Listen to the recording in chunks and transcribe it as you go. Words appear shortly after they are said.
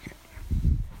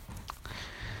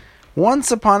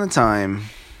Once upon a time,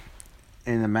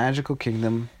 in the magical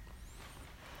kingdom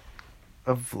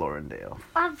of Florendale.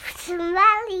 Of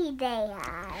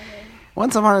Smellydale.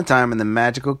 Once upon a time, in the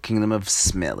magical kingdom of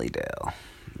Smellydale,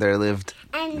 there lived...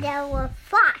 And there were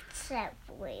farts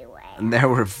everywhere. And there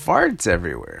were farts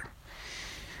everywhere.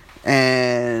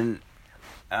 And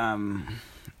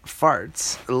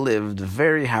farts lived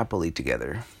very happily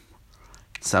together.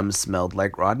 Some smelled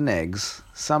like rotten eggs.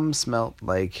 Some smelled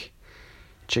like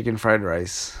chicken fried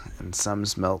rice. And some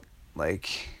smelled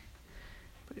like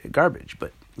garbage.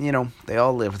 But, they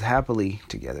all lived happily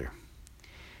together.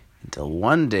 Until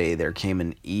one day there came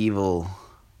an evil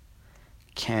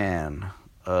can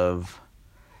of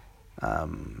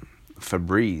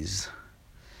Febreze.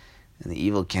 And the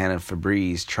evil can of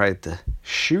Febreze tried to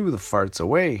shoo the farts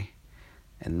away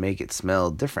and make it smell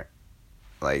different.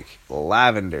 Like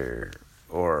lavender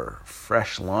or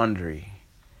fresh laundry.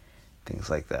 Things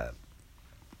like that.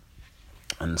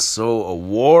 And so a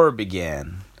war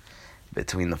began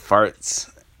between the farts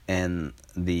and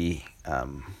the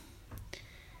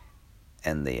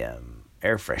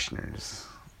air fresheners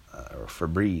or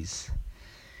Febreze.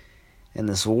 And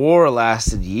this war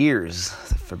lasted years.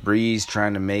 Febreze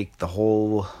trying to make the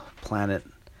whole planet,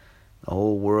 the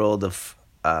whole world of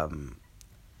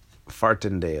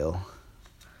Fartendale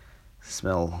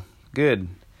smell good.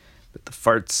 But the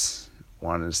farts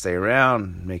wanted to stay around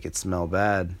and make it smell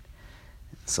bad.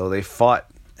 So they fought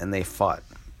and they fought.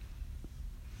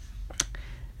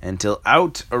 Until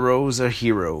out arose a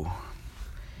hero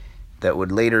that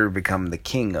would later become the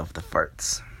king of the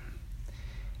farts.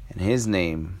 And his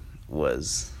name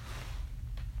was...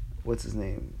 What's his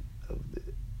name of the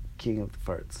king of the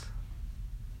farts?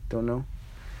 Don't know?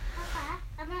 Okay,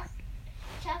 I'm at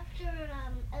chapter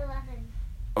 11.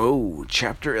 Oh,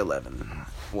 chapter 11.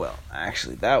 Well,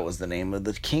 actually, that was the name of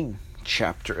the king.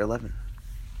 Chapter 11.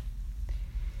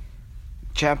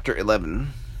 Chapter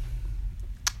 11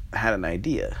 had an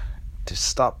idea to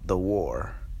stop the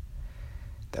war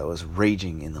that was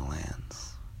raging in the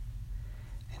lands.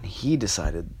 And he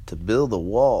decided to build a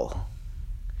wall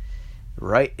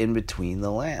right in between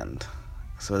the land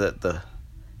so that the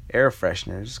air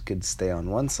fresheners could stay on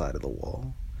one side of the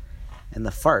wall and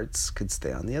the farts could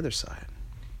stay on the other side.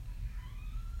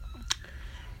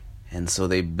 And so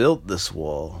they built this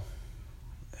wall.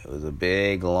 It was a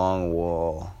big, long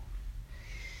wall.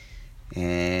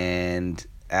 And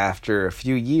after a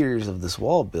few years of this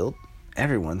wall built,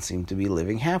 everyone seemed to be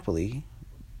living happily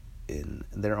in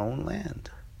their own land.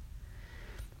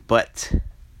 But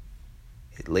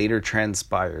it later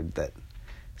transpired that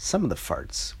some of the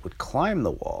farts would climb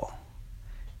the wall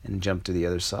and jump to the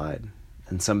other side.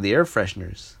 And some of the air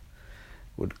fresheners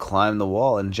would climb the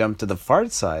wall and jump to the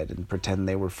fart side and pretend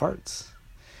they were farts.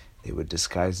 They would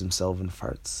disguise themselves in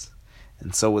farts.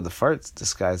 And so would the farts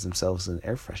disguise themselves in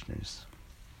air fresheners.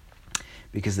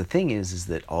 Because the thing is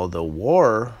that although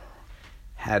war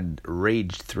had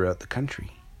raged throughout the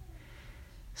country,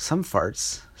 some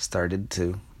farts started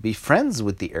to be friends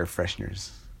with the air fresheners.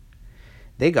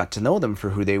 They got to know them for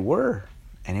who they were.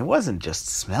 And it wasn't just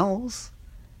smells.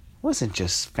 It wasn't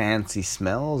just fancy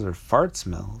smells or fart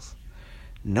smells.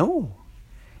 No.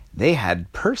 They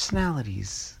had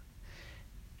personalities.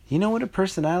 You know what a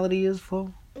personality is,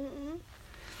 Flo? Mm-mm.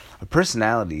 A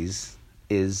personality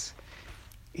is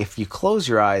if you close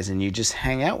your eyes and you just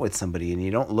hang out with somebody and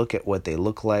you don't look at what they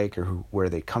look like or where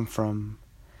they come from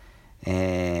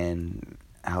and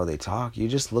how they talk, you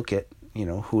just look at,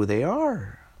 who they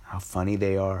are, how funny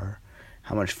they are,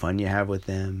 how much fun you have with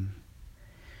them.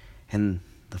 And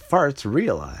the farts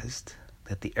realized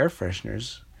that the air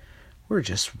fresheners were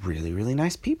just really, really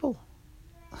nice people.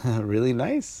 Really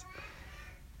nice.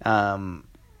 They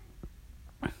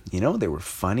were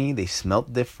funny. They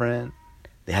smelt different.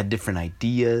 They had different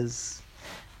ideas.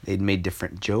 They'd made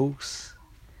different jokes.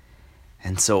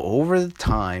 And so over the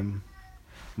time,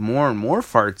 more and more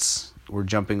farts were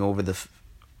jumping over the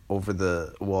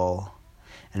wall.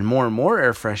 And more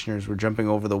air fresheners were jumping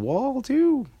over the wall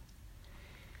too.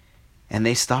 And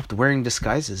they stopped wearing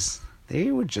disguises.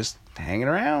 They were just hanging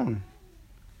around.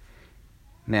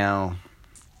 Now,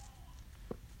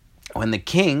 when the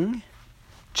king,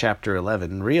 chapter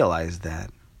 11, realized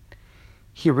that,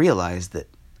 he realized that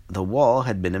the wall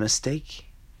had been a mistake.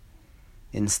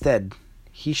 Instead,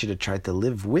 he should have tried to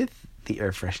live with the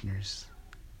air fresheners.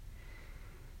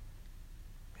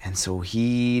 And so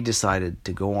he decided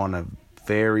to go on a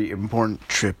very important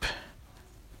trip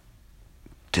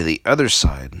to the other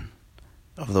side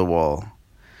of the wall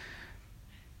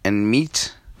and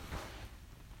meet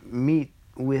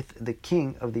with the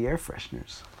king of the air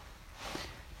fresheners.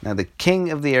 Now, the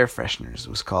king of the air fresheners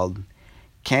was called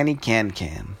Canny Can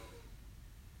Can.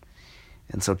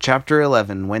 And so Chapter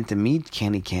 11 went to meet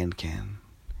Canny Can Can.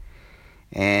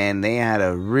 And they had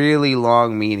a really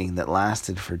long meeting that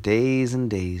lasted for days and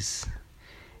days.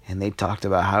 And they talked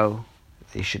about how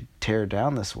they should tear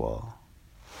down this wall.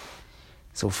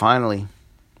 So finally,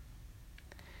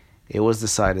 it was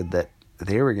decided that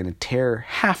they were going to tear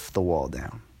half the wall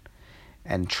down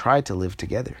and try to live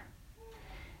together.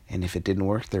 And if it didn't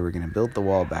work, they were going to build the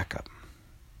wall back up.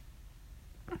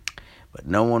 But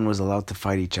no one was allowed to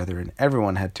fight each other, and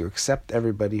everyone had to accept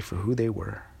everybody for who they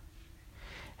were.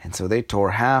 And so they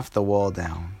tore half the wall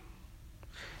down.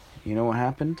 You know what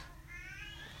happened?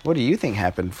 What do you think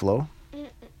happened, Flo?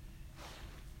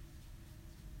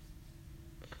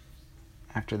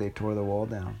 After they tore the wall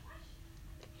down.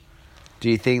 Do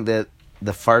you think that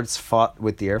the farts fought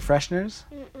with the air fresheners?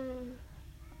 Mm-mm.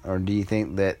 Or do you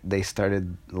think that they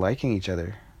started liking each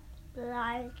other?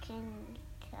 Liking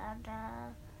each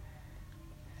other.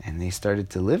 And they started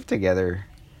to live together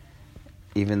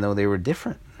even though they were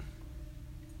different.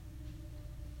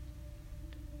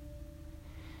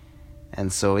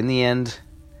 And so in the end,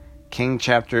 King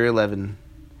Chapter 11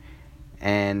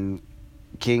 and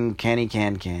King Canny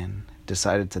Can Can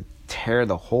decided to tear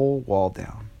the whole wall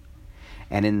down.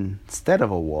 And instead of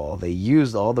a wall, they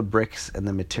used all the bricks and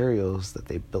the materials that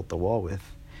they built the wall with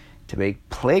to make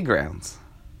playgrounds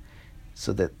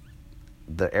so that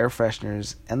the air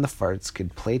fresheners and the farts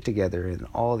could play together in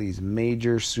all these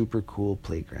major super cool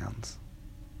playgrounds.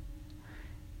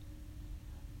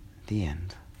 The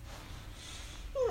end.